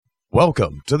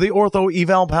Welcome to the Ortho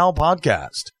Eval Pal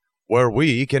podcast, where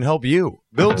we can help you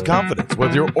build confidence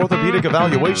with your orthopedic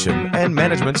evaluation and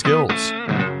management skills.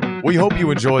 We hope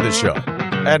you enjoy the show.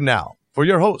 And now, for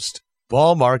your host,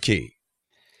 Paul Marquis.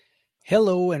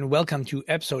 Hello and welcome to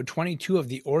episode 22 of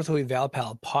the Ortho Eval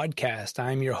Pal podcast.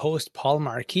 I'm your host, Paul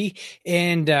Marquis,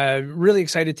 and really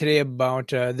excited today about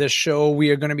this show. We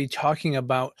are going to be talking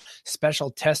about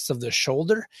special tests of the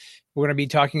shoulder. We're going to be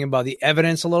talking about the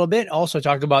evidence a little bit, also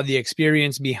talk about the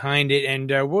experience behind it, and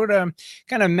we're going to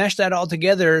kind of mesh that all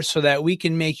together so that we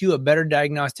can make you a better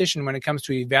diagnostician when it comes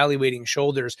to evaluating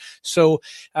shoulders. So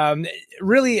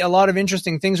really a lot of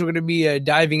interesting things we're going to be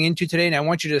diving into today, and I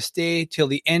want you to stay till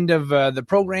the end of the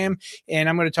program, and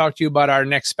I'm going to talk to you about our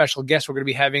next special guest we're going to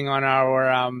be having on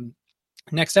our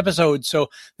next episode. So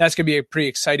that's going to be pretty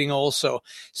exciting also.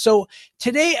 So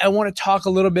today I want to talk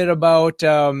a little bit about,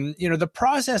 the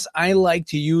process I like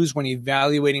to use when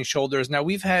evaluating shoulders. Now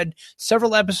we've had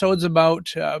several episodes about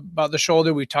the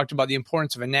shoulder. We talked about the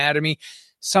importance of anatomy,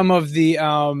 some of the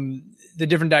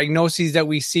different diagnoses that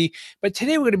we see, but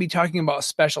today we're going to be talking about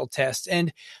special tests.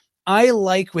 And I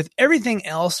like, with everything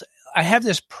else, I have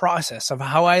this process of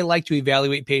how I like to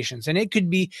evaluate patients, and it could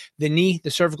be the knee,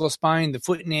 the cervical spine, the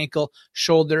foot and ankle,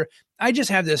 shoulder. I just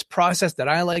have this process that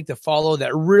I like to follow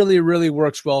that really, really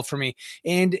works well for me.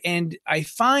 And I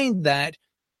find that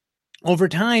over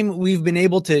time, we've been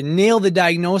able to nail the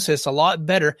diagnosis a lot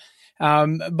better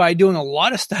by doing a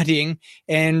lot of studying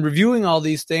and reviewing all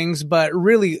these things, but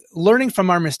really learning from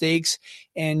our mistakes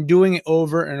and doing it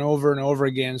over and over and over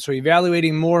again. So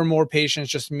evaluating more and more patients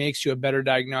just makes you a better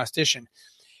diagnostician.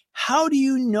 How do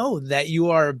you know that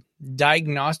you are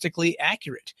diagnostically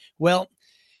accurate? Well,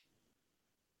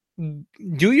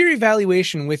 do your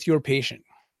evaluation with your patient.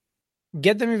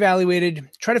 Get them evaluated,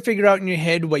 try to figure out in your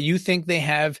head what you think they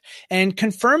have, and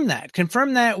confirm that.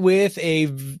 Confirm that with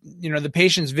the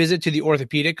patient's visit to the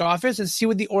orthopedic office and see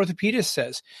what the orthopedist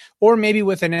says, or maybe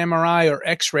with an MRI or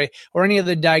X-ray or any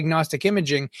other diagnostic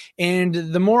imaging. And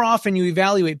the more often you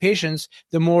evaluate patients,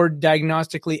 the more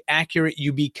diagnostically accurate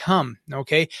you become.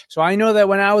 Okay. So I know that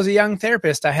when I was a young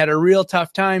therapist, I had a real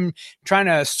tough time trying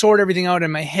to sort everything out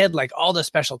in my head, like all the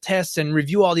special tests, and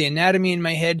review all the anatomy in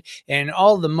my head and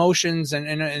all the motions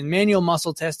and manual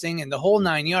muscle testing and the whole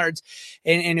 9 yards.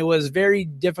 And it was very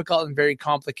difficult and very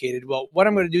complicated. Well, what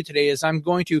I'm going to do today is I'm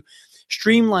going to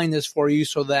streamline this for you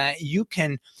so that you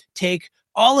can take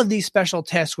all of these special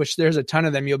tests, which there's a ton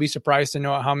of them. You'll be surprised to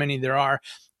know how many there are,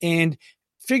 and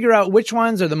figure out which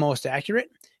ones are the most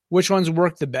accurate, which ones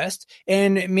work the best.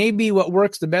 And maybe what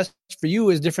works the best for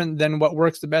you is different than what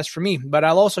works the best for me. But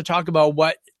I'll also talk about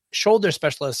what shoulder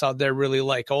specialists out there really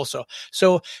like also.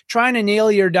 So trying to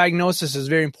nail your diagnosis is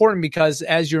very important, because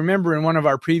as you remember in one of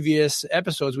our previous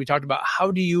episodes, we talked about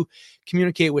how do you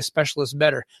communicate with specialists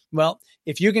better. Well,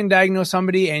 if you can diagnose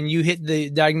somebody and you hit the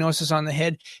diagnosis on the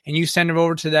head and you send them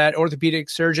over to that orthopedic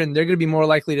surgeon, they're going to be more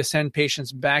likely to send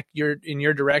patients back in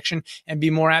your direction and be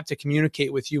more apt to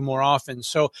communicate with you more often.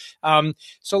 So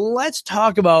let's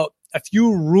talk about a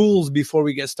few rules before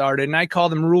we get started. And I call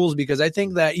them rules because I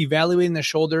think that evaluating the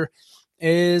shoulder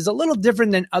is a little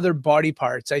different than other body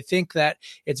parts. I think that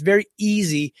it's very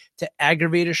easy to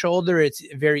aggravate a shoulder. It's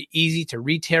very easy to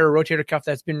re-tear a rotator cuff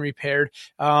that's been repaired,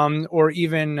 or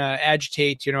even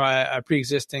agitate, a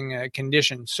pre-existing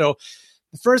condition. So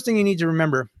the first thing you need to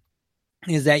remember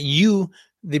is that you,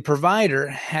 the provider,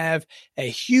 have a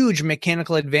huge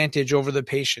mechanical advantage over the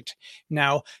patient.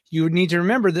 Now, you need to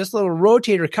remember this little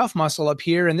rotator cuff muscle up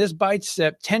here and this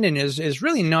bicep tendon is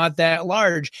really not that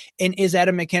large and is at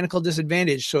a mechanical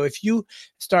disadvantage. So if you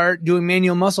start doing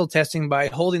manual muscle testing by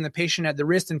holding the patient at the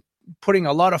wrist and putting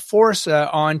a lot of force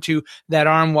onto that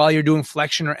arm while you're doing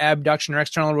flexion or abduction or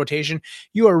external rotation,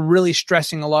 you are really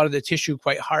stressing a lot of the tissue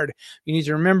quite hard. You need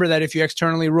to remember that if you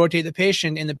externally rotate the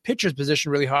patient in the pitcher's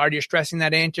position really hard, you're stressing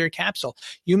that anterior capsule.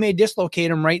 You may dislocate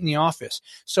them right in the office.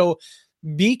 So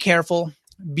be careful,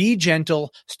 be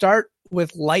gentle, start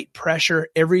with light pressure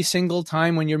every single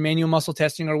time when you're manual muscle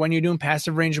testing or when you're doing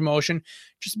passive range of motion.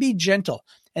 Just be gentle.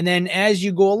 And then as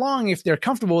you go along, if they're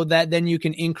comfortable with that, then you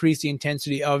can increase the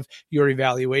intensity of your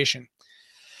evaluation.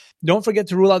 Don't forget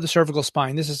to rule out the cervical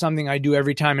spine. This is something I do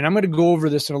every time. And I'm going to go over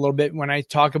this in a little bit when I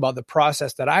talk about the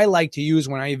process that I like to use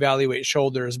when I evaluate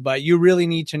shoulders. But you really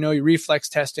need to know your reflex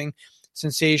testing,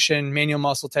 sensation, manual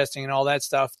muscle testing, and all that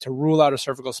stuff to rule out a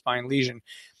cervical spine lesion.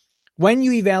 When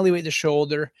you evaluate the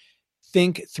shoulder,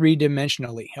 think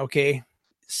three-dimensionally, okay?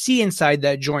 see inside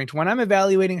that joint. When I'm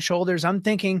evaluating shoulders, I'm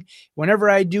thinking whenever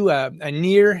I do a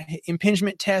near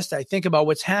impingement test, I think about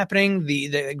what's happening.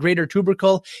 The greater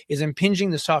tubercle is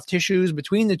impinging the soft tissues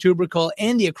between the tubercle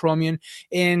and the acromion.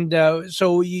 And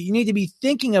so you need to be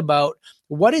thinking about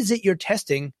what is it you're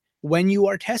testing when you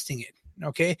are testing it.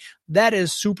 Okay. That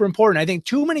is super important. I think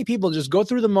too many people just go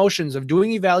through the motions of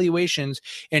doing evaluations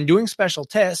and doing special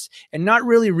tests and not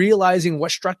really realizing what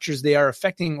structures they are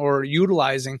affecting or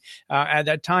utilizing at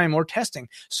that time or testing.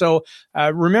 So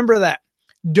remember that.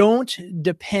 Don't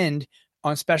depend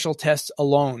on special tests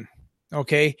alone.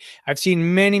 Okay. I've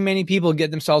seen many people get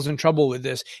themselves in trouble with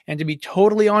this. And to be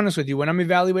totally honest with you, when I'm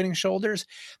evaluating shoulders,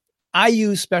 I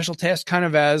use special tests kind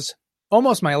of as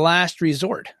almost my last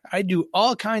resort. I do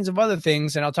all kinds of other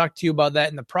things, and I'll talk to you about that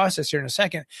in the process here in a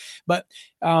second. But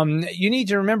you need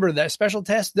to remember that special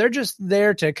tests, they're just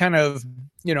there to kind of,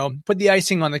 put the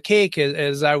icing on the cake,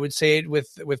 as I would say it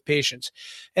with patients.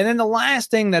 And then the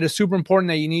last thing that is super important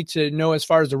that you need to know as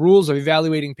far as the rules of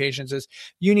evaluating patients is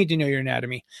you need to know your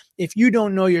anatomy. If you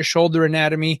don't know your shoulder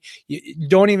anatomy, you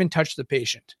don't even touch the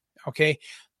patient, okay?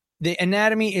 The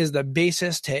anatomy is the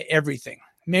basis to everything.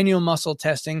 Manual muscle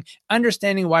testing,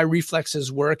 understanding why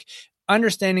reflexes work,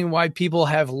 understanding why people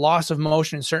have loss of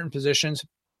motion in certain positions,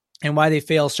 and why they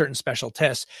fail certain special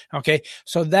tests. Okay.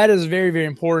 So that is very, very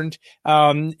important.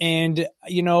 And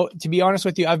to be honest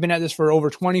with you, I've been at this for over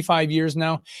 25 years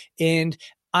now, and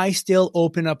I still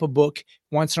open up a book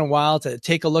once in a while to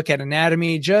take a look at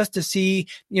anatomy just to see,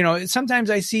 sometimes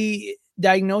I see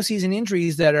diagnoses and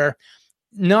injuries that are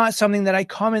not something that I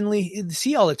commonly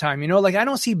see all the time. Like I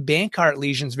don't see Bankart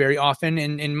lesions very often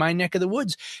in my neck of the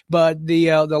woods, but the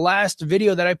last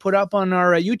video that I put up on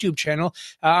our YouTube channel,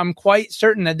 I'm quite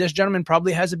certain that this gentleman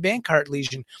probably has a Bankart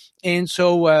lesion. And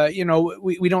so,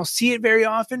 we don't see it very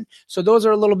often. So those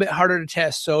are a little bit harder to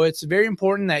test. So it's very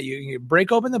important that you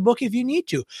break open the book if you need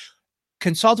to.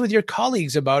 Consult with your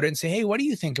colleagues about it and say, hey, what do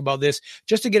you think about this?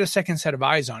 Just to get a second set of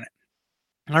eyes on it.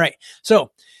 All right.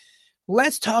 So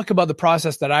let's talk about the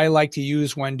process that I like to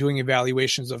use when doing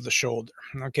evaluations of the shoulder.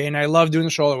 Okay. And I love doing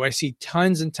the shoulder. I see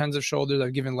tons and tons of shoulders.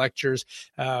 I've given lectures,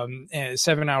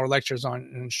 7-hour lectures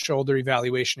on shoulder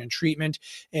evaluation and treatment.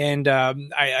 And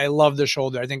I love the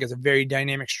shoulder. I think it's a very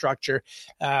dynamic structure.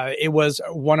 It was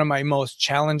one of my most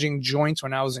challenging joints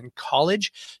when I was in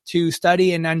college to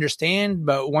study and understand.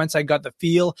 But once I got the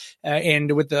feel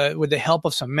and with the help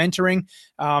of some mentoring,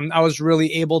 I was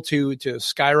really able to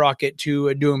skyrocket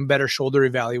to doing better shoulder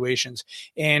evaluations.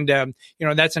 And,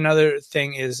 that's another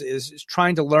thing is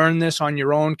trying to learn this on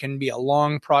your own can be a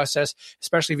long process,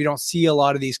 especially if you don't see a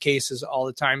lot of these cases all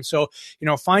the time. So,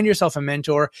 find yourself a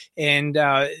mentor, and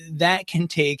that can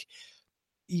take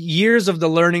years of the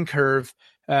learning curve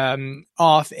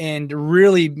off and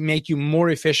really make you more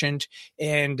efficient.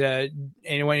 And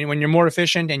when you're more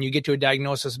efficient and you get to a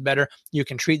diagnosis better, you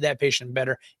can treat that patient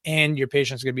better, and your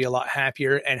patient's going to be a lot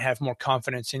happier and have more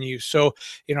confidence in you. So,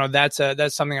 that's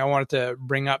something I wanted to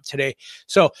bring up today.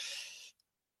 So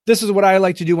this is what I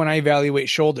like to do when I evaluate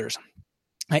shoulders.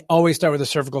 I always start with a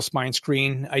cervical spine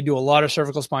screen. I do a lot of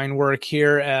cervical spine work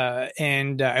here,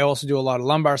 and I also do a lot of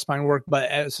lumbar spine work. But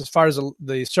as far as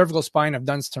the cervical spine, I've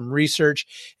done some research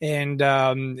and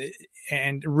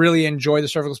really enjoy the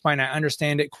cervical spine. I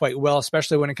understand it quite well,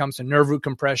 especially when it comes to nerve root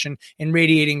compression and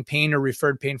radiating pain or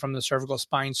referred pain from the cervical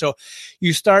spine. So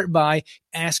you start by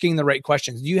asking the right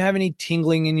questions. Do you have any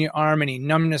tingling in your arm, any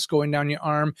numbness going down your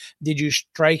arm? Did you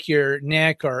strike your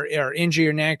neck or injure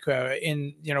your neck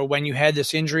when you had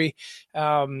this injury?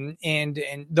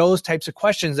 And those types of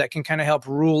questions that can kind of help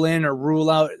rule in or rule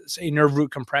out, say, nerve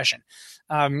root compression.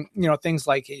 Things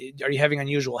like, are you having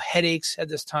unusual headaches at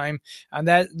this time?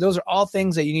 Those are all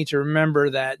things that you need to remember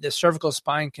that the cervical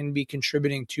spine can be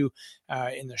contributing to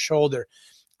in the shoulder.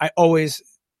 I always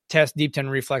test deep tendon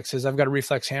reflexes. I've got a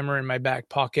reflex hammer in my back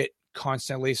pocket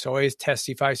constantly. So always test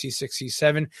C5, C6,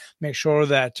 C7, make sure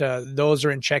that those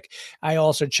are in check. I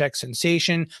also check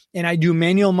sensation, and I do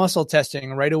manual muscle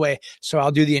testing right away. So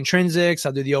I'll do the intrinsics,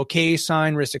 I'll do the OK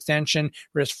sign, wrist extension,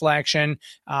 wrist flexion,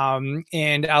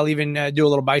 and I'll even do a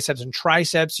little biceps and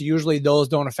triceps. Usually those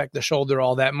don't affect the shoulder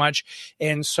all that much.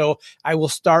 And so I will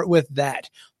start with that.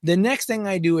 The next thing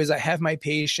I do is I have my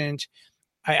patient,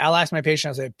 I'll ask my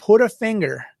patient, I'll say, put a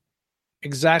finger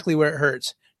exactly where it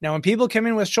hurts. Now, when people come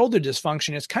in with shoulder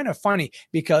dysfunction, it's kind of funny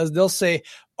because they'll say,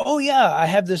 oh yeah, I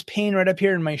have this pain right up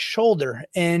here in my shoulder.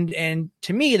 And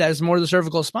to me, that is more the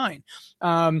cervical spine.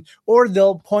 Or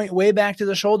they'll point way back to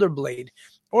the shoulder blade.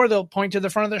 or they'll point to the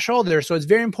front of the shoulder. So it's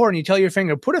very important. You tell your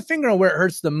finger, put a finger on where it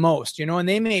hurts the most, and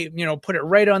they may, put it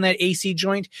right on that AC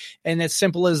joint. And it's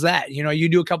simple as that. You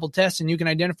do a couple tests and you can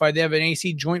identify they have an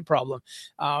AC joint problem.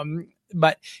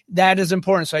 But that is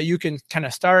important. So you can kind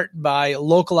of start by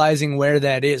localizing where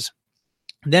that is.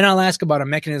 Then I'll ask about a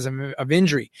mechanism of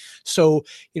injury. So,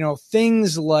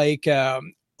 things like,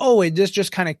 this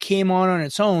just kind of came on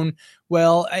its own.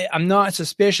 Well, I'm not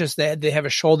suspicious that they have a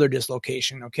shoulder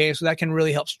dislocation. Okay. So that can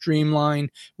really help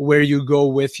streamline where you go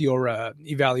with your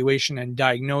evaluation and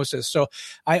diagnosis. So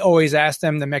I always ask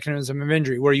them the mechanism of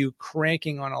injury. Were you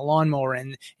cranking on a lawnmower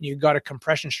and you got a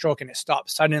compression stroke and it stopped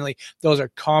suddenly? Those are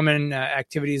common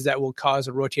activities that will cause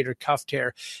a rotator cuff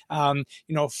tear.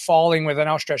 Falling with an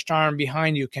outstretched arm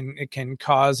behind you can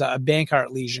cause a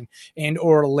Bankart lesion and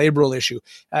or a labral issue.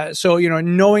 So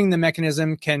knowing the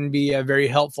mechanism can be very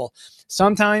helpful.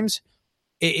 Sometimes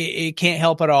it can't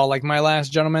help at all. Like my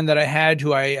last gentleman that I had,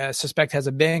 who I suspect has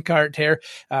a Bankart tear,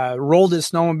 rolled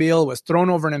his snowmobile, was thrown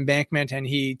over an embankment, and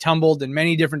he tumbled in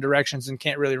many different directions and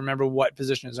can't really remember what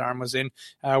position his arm was in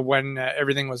when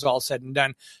everything was all said and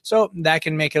done. So that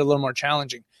can make it a little more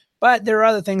challenging. But there are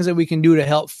other things that we can do to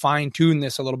help fine tune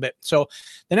this a little bit. So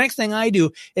the next thing I do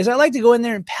is I like to go in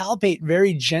there and palpate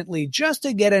very gently just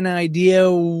to get an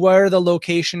idea where the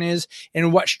location is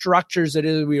and what structures it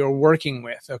is we are working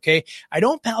with. Okay. I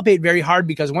don't palpate very hard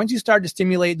because once you start to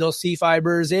stimulate those C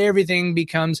fibers, everything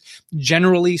becomes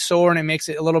generally sore and it makes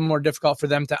it a little more difficult for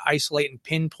them to isolate and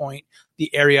pinpoint the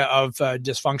area of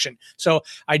dysfunction. So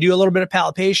I do a little bit of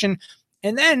palpation.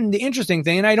 And then the interesting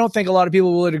thing, and I don't think a lot of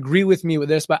people would agree with me with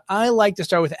this, but I like to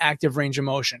start with active range of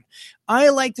motion. I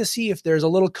like to see if there's a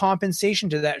little compensation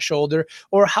to that shoulder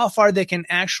or how far they can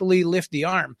actually lift the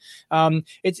arm.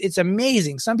 It's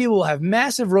amazing. Some people will have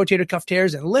massive rotator cuff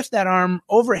tears and lift that arm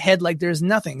overhead like there's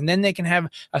nothing. And then they can have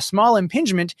a small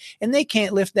impingement and they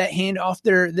can't lift that hand off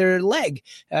their leg.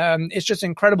 It's just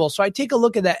incredible. So I take a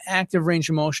look at that active range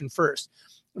of motion first.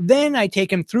 Then I take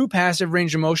them through passive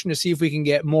range of motion to see if we can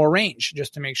get more range,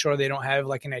 just to make sure they don't have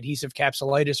like an adhesive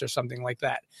capsulitis or something like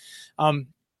that. And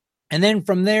then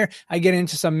from there, I get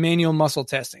into some manual muscle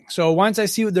testing. So once I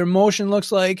see what their motion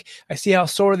looks like, I see how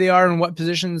sore they are and what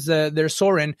positions they're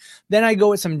sore in, then I go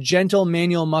with some gentle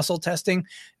manual muscle testing.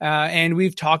 And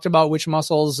we've talked about which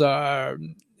muscles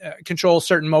control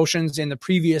certain motions in the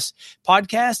previous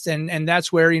podcast. And that's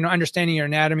where, understanding your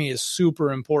anatomy is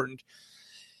super important.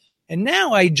 And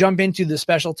now I jump into the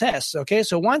special tests. Okay.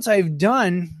 So once I've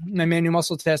done my manual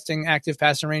muscle testing, active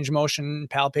passive range of motion,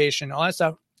 palpation, all that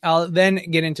stuff, I'll then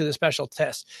get into the special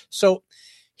tests. So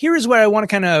here is where I want to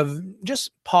kind of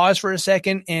just pause for a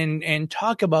second and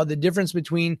talk about the difference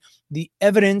between the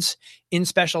evidence in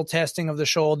special testing of the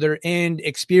shoulder and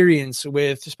experience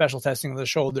with special testing of the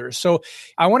shoulders. So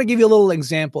I want to give you a little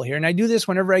example here. And I do this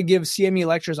whenever I give CME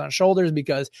lectures on shoulders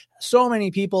because so many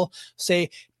people say,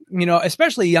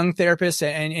 especially young therapists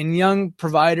and young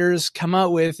providers come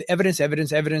out with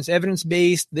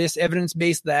evidence-based this,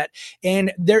 evidence-based that.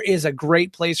 And there is a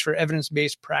great place for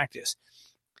evidence-based practice.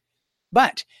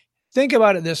 But think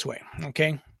about it this way,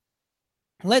 okay?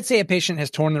 Let's say a patient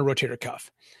has torn their rotator cuff.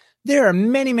 There are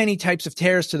many, many types of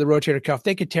tears to the rotator cuff.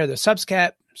 They could tear the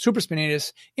subscap,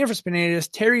 supraspinatus, infraspinatus,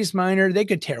 teres minor. They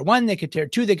could tear one, they could tear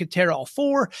two, they could tear all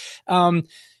four.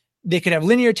 They could have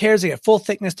linear tears, they have full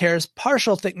thickness tears,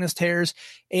 partial thickness tears,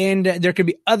 and there could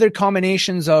be other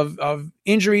combinations of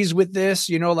injuries with this,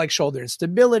 like shoulder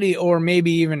instability, or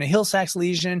maybe even a Hill-Sachs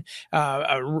lesion,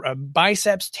 a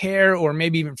biceps tear, or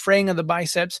maybe even fraying of the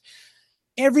biceps.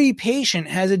 Every patient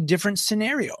has a different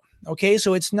scenario. Okay.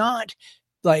 So it's not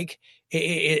like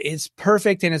it's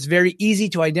perfect and it's very easy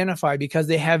to identify because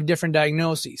they have different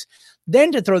diagnoses.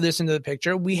 Then to throw this into the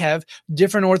picture, we have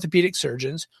different orthopedic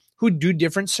surgeons who do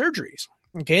different surgeries.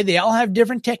 Okay. They all have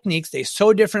different techniques. They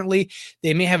sew differently.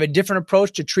 They may have a different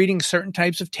approach to treating certain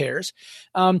types of tears.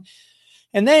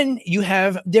 And then you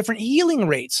have different healing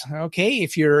rates. Okay.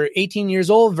 If you're 18 years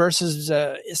old versus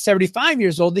 75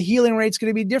 years old, the healing rate's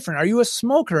going to be different. Are you a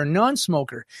smoker or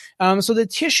non-smoker? So the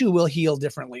tissue will heal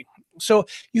differently. So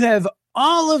you have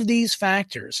all of these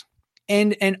factors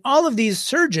and all of these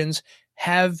surgeons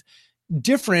have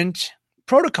different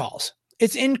protocols.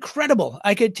 It's incredible.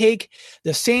 I could take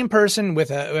the same person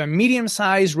with a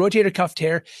medium-sized rotator cuff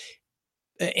tear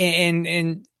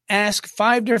and ask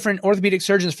 5 different orthopedic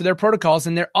surgeons for their protocols,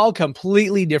 and they're all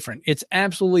completely different. It's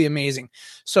absolutely amazing.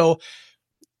 So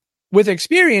with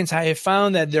experience, I have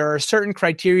found that there are certain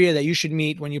criteria that you should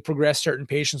meet when you progress certain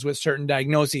patients with certain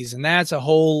diagnoses, and that's a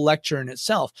whole lecture in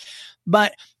itself.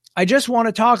 But I just want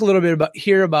to talk a little bit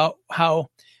about how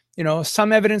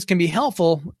some evidence can be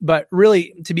helpful, but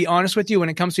really, to be honest with you, when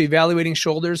it comes to evaluating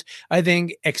shoulders, I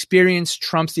think experience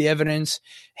trumps the evidence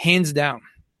hands down.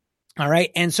 All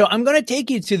right. And so I'm going to take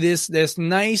you to this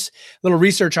nice little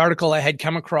research article I had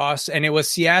come across, and it was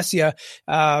Siasia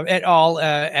et al.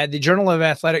 At the Journal of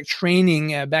Athletic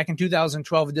Training back in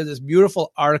 2012. It did this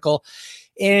beautiful article.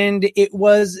 And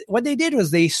what they did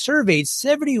was they surveyed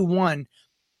 71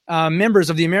 members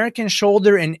of the American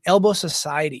Shoulder and Elbow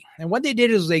Society. And what they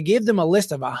did is they gave them a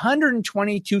list of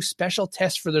 122 special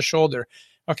tests for the shoulder.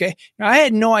 Okay. Now, I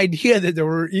had no idea that there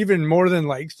were even more than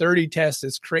like 30 tests.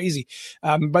 It's crazy.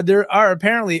 But there are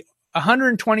apparently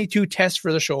 122 tests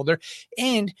for the shoulder,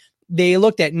 and they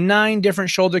looked at 9 different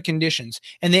shoulder conditions,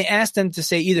 and they asked them to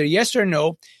say either yes or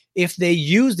no if they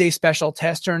used a special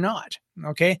test or not.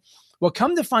 Okay. Well,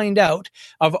 come to find out,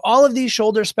 of all of these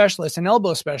shoulder specialists and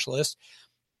elbow specialists,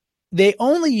 they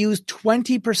only used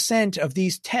 20% of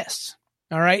these tests.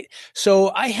 All right. So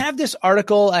I have this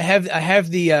article. I have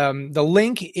the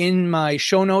link in my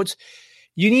show notes.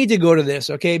 You need to go to this,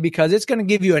 okay? Because it's going to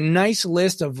give you a nice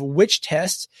list of which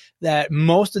tests that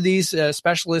most of these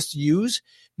specialists use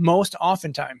most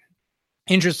oftentimes.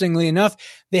 Interestingly enough,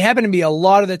 they happen to be a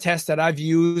lot of the tests that I've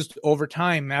used over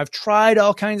time. I've tried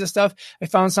all kinds of stuff. I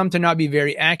found some to not be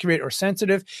very accurate or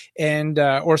sensitive and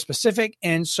or specific.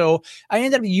 And so I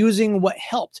ended up using what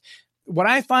helped. What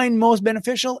I find most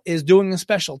beneficial is doing a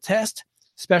special test,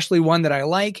 especially one that I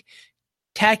like,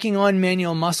 tacking on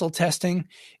manual muscle testing,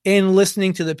 and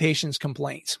listening to the patient's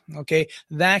complaints. Okay.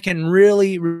 That can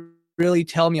really, really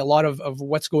tell me a lot of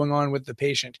what's going on with the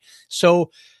patient.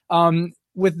 So,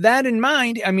 with that in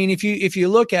mind, I mean, if you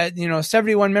look at,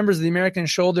 71 members of the American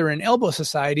Shoulder and Elbow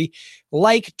Society,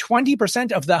 like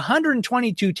 20% of the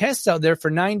 122 tests out there for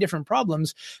 9 different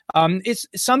problems, it's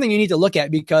something you need to look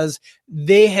at, because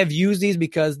they have used these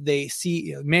because they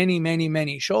see many, many,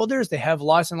 many shoulders. They have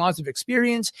lots and lots of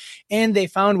experience, and they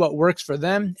found what works for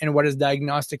them and what is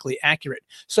diagnostically accurate.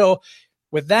 So,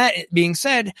 with that being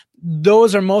said,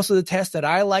 those are most of the tests that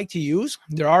I like to use.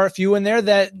 There are a few in there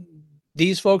that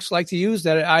these folks like to use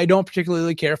that I don't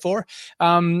particularly care for.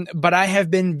 But I have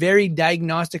been very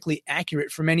diagnostically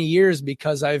accurate for many years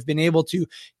because I've been able to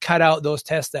cut out those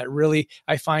tests that really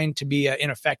I find to be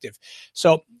ineffective.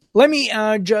 So let me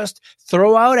just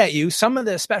throw out at you some of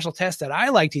the special tests that I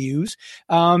like to use.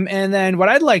 And then what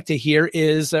I'd like to hear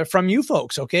is from you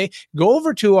folks, okay? Go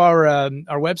over to our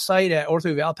website at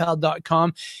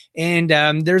orthoevalpal.com,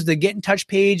 and there's the Get in Touch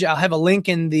page. I'll have a link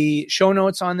in the show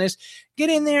notes on this. Get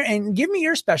in there and give me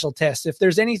your special test. If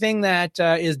there's anything that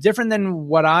is different than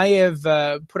what I have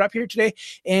put up here today,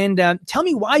 and tell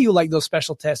me why you like those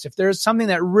special tests. If there's something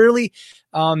that really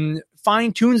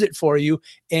fine tunes it for you,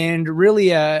 and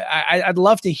really, I'd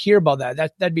love to hear about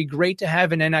that. That'd be great to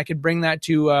have, and then I could bring that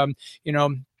to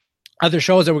other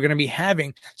shows that we're going to be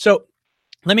having. So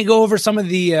let me go over some of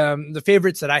the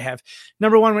favorites that I have.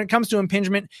 Number one, when it comes to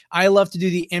impingement, I love to do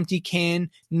the empty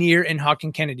can, Neer, and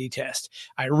Hawkin-Kennedy test.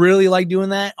 I really like doing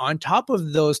that. On top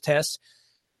of those tests,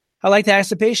 I like to ask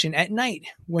the patient at night,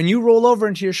 when you roll over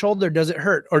into your shoulder, does it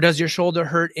hurt? Or does your shoulder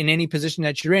hurt in any position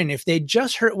that you're in? If they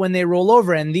just hurt when they roll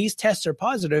over and these tests are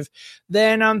positive,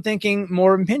 then I'm thinking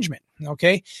more impingement.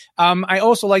 Okay. I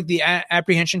also like the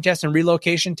apprehension test and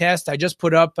relocation test. I just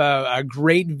put up a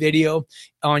great video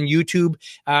on YouTube.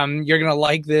 You're going to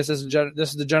like this. This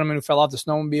is the gentleman who fell off the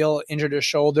snowmobile, injured his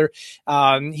shoulder.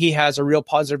 He has a real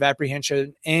positive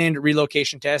apprehension and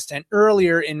relocation test. And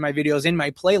earlier in my videos, in my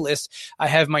playlist, I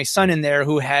have my son in there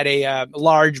who had a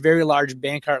very large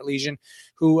Bankart lesion,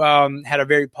 who had a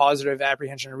very positive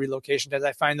apprehension and relocation test.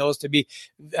 I find those to be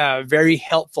very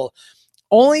helpful.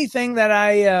 Only thing that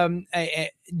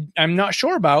I'm not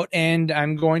sure about, and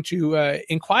I'm going to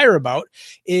inquire about,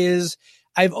 is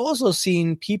I've also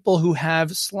seen people who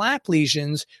have SLAP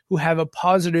lesions who have a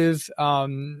positive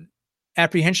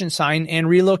apprehension sign and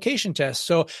relocation test.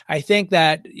 So I think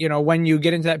that, when you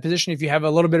get into that position, if you have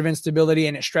a little bit of instability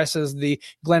and it stresses the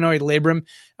glenoid labrum,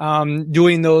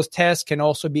 doing those tests can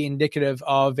also be indicative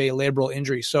of a labral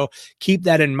injury. So keep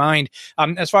that in mind.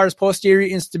 As far as posterior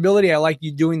instability, I like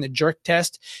you doing the jerk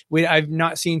test. I've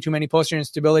not seen too many posterior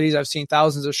instabilities. I've seen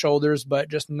thousands of shoulders, but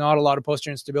just not a lot of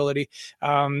posterior instability.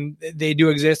 They do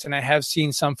exist, and I have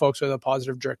seen some folks with a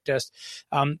positive jerk test.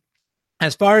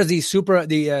 As far as the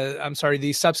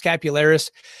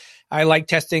subscapularis, I like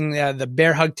testing the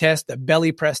bear hug test, the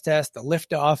belly press test, the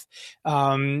lift off.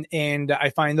 And I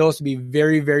find those to be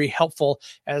very, very helpful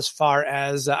as far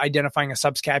as identifying a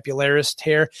subscapularis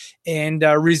tear and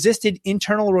resisted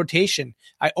internal rotation.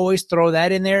 I always throw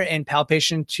that in there, and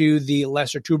palpation to the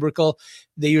lesser tubercle.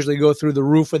 They usually go through the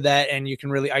roof with that, and you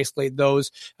can really isolate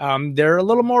those. They're a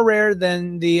little more rare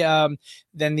than the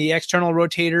external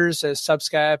rotators, the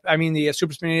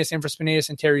supraspinatus, infraspinatus,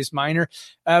 and teres minor,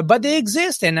 but they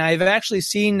exist, and I've actually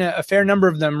seen a fair number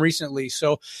of them recently.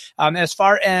 So, as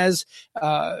far as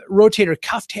rotator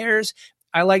cuff tears,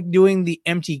 I like doing the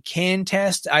empty can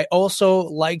test. I also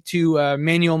like to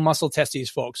manual muscle test these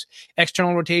folks.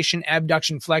 External rotation,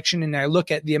 abduction, flexion, and I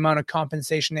look at the amount of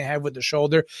compensation they have with the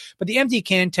shoulder. But the empty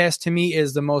can test to me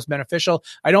is the most beneficial.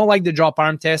 I don't like the drop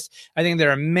arm test. I think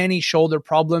there are many shoulder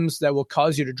problems that will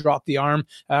cause you to drop the arm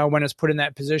when it's put in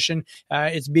that position.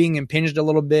 It's being impinged a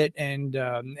little bit, and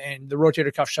the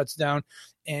rotator cuff shuts down.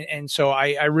 And so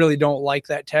I really don't like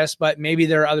that test, but maybe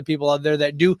there are other people out there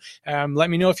that do. Let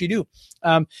me know if you do.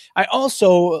 I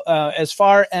also, as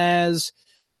far as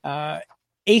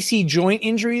AC joint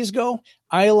injuries go,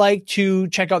 I like to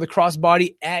check out the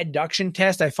cross-body adduction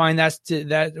test. I find that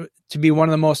to be one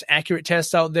of the most accurate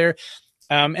tests out there.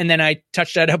 And then I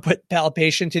touch that up with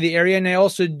palpation to the area. And I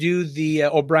also do the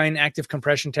O'Brien active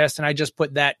compression test. And I just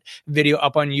put that video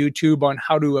up on YouTube on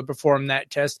how to perform that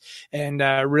test, and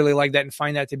really like that and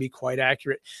find that to be quite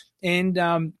accurate.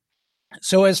 And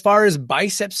so as far as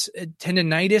biceps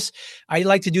tendonitis, I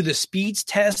like to do the speeds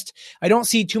test. I don't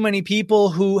see too many people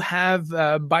who have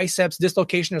biceps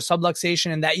dislocation or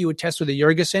subluxation, and that you would test with a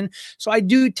Jurgensen. So I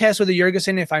do test with a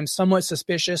Jurgensen if I'm somewhat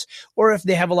suspicious, or if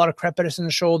they have a lot of crepitus in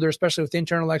the shoulder, especially with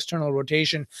internal, external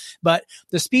rotation. But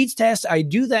the speeds test, I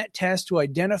do that test to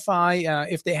identify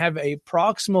if they have a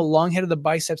proximal long head of the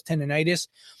biceps tendonitis.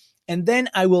 And then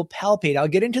I will palpate. I'll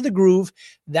get into the groove.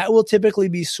 That will typically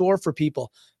be sore for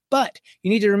people. But you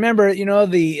need to remember, the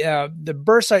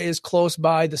bursa is close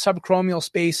by, the subacromial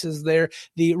space is there,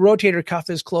 the rotator cuff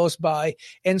is close by,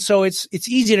 and so it's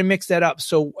easy to mix that up.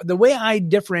 So the way I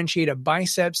differentiate a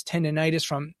biceps tendonitis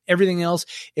from everything else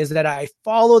is that I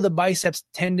follow the biceps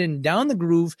tendon down the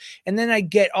groove, and then I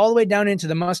get all the way down into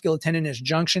the musculotendinous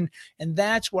junction, and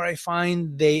that's where I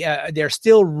find they're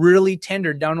still really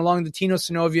tender down along the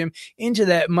tenosynovium into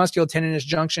that musculotendinous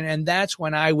junction, and that's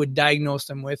when I would diagnose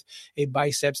them with a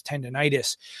biceps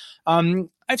tendonitis.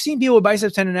 I've seen people with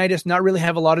biceps tendonitis not really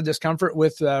have a lot of discomfort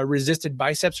with resisted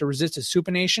biceps or resisted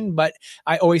supination, but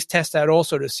I always test that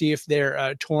also to see if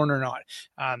they're torn or not.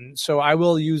 So I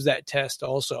will use that test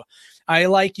also. I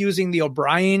like using the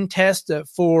O'Brien test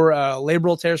for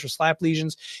labral tears, for slap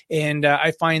lesions, and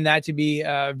I find that to be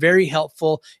very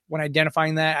helpful when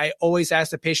identifying that. I always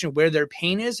ask the patient where their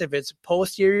pain is. If it's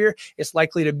posterior, it's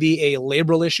likely to be a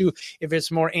labral issue. If it's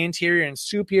more anterior and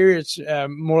superior, it's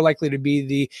more likely to be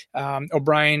the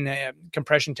O'Brien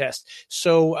compression test.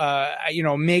 So,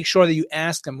 make sure that you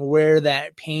ask them where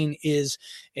that pain is,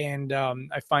 and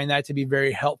I find that to be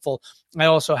very helpful. I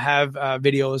also have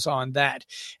videos on that.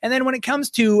 And then when it comes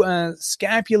to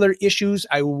scapular issues,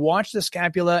 I watch the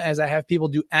scapula as I have people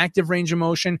do active range of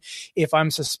motion. If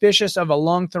I'm suspicious of a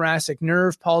long thoracic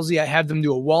nerve palsy, I have them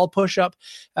do a wall push-up.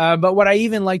 But what I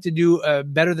even like to do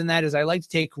better than that is I like to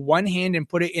take one hand and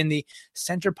put it in the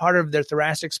center part of their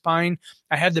thoracic spine.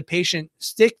 I have the patient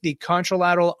stick the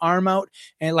contralateral arm out,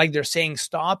 and like they're saying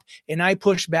stop, and I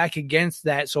push back against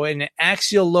that. So in an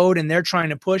axial load, and they're trying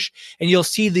to push, and you'll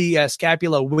see the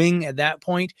scapula wing at that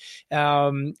point.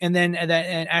 And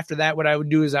after that, what I would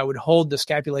do is I would hold the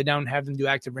scapula down and have them do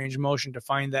active range of motion to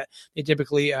find that they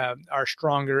typically are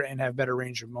stronger and have better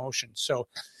range of motion. So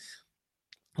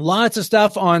lots of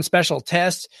stuff on special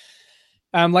tests.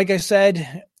 Like I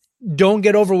said, don't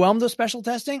get overwhelmed with special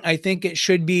testing. I think it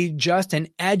should be just an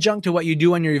adjunct to what you do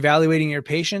when you're evaluating your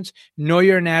patients. Know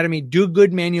your anatomy, do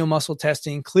good manual muscle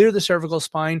testing, clear the cervical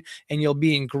spine, and you'll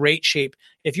be in great shape.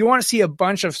 If you want to see a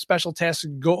bunch of special tests,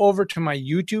 go over to my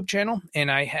YouTube channel,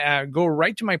 and I go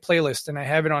right to my playlist, and I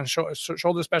have it on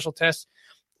shoulder special tests.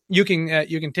 You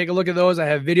can take a look at those. I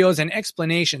have videos and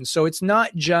explanations. So it's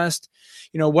not just,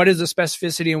 what is the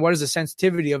specificity and what is the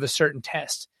sensitivity of a certain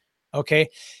test. Okay.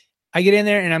 I get in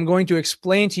there and I'm going to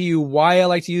explain to you why I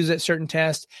like to use that certain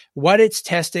test, what it's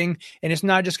testing, and it's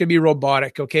not just going to be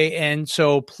robotic, okay? And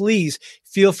so please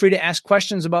feel free to ask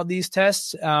questions about these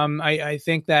tests. I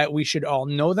think that we should all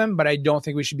know them, but I don't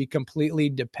think we should be completely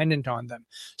dependent on them.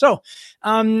 So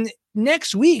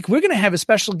next week, we're going to have a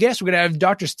special guest. We're going to have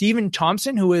Dr. Stephen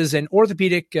Thompson, who is an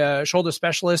orthopedic shoulder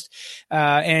specialist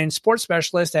and sports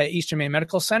specialist at Eastern Maine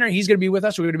Medical Center. He's going to be with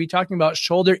us. We're going to be talking about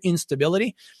shoulder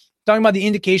instability. talking about the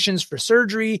indications for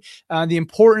surgery, the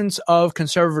importance of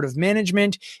conservative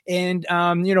management, and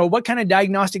what kind of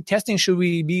diagnostic testing should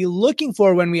we be looking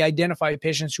for when we identify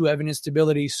patients who have an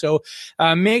instability. So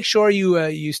make sure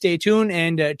you stay tuned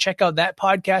and check out that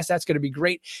podcast. That's going to be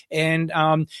great. And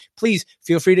please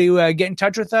feel free to get in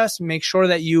touch with us. Make sure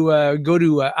that you go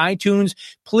to iTunes.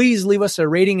 Please leave us a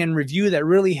rating and review. That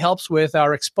really helps with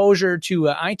our exposure to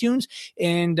iTunes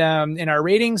and in our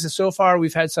ratings. And so far,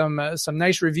 we've had some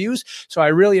nice reviews. So I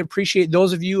really appreciate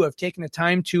those of you who have taken the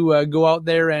time to go out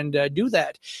there and do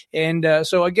that. And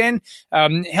so again,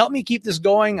 help me keep this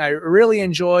going. I really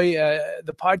enjoy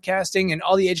the podcasting and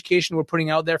all the education we're putting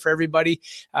out there for everybody.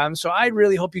 So I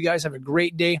really hope you guys have a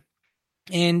great day.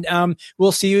 And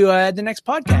we'll see you at the next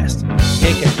podcast.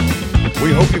 Take care.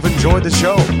 We hope you've enjoyed the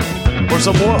show. For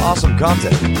some more awesome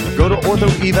content, go to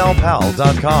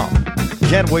orthoevalpal.com.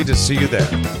 Can't wait to see you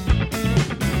there.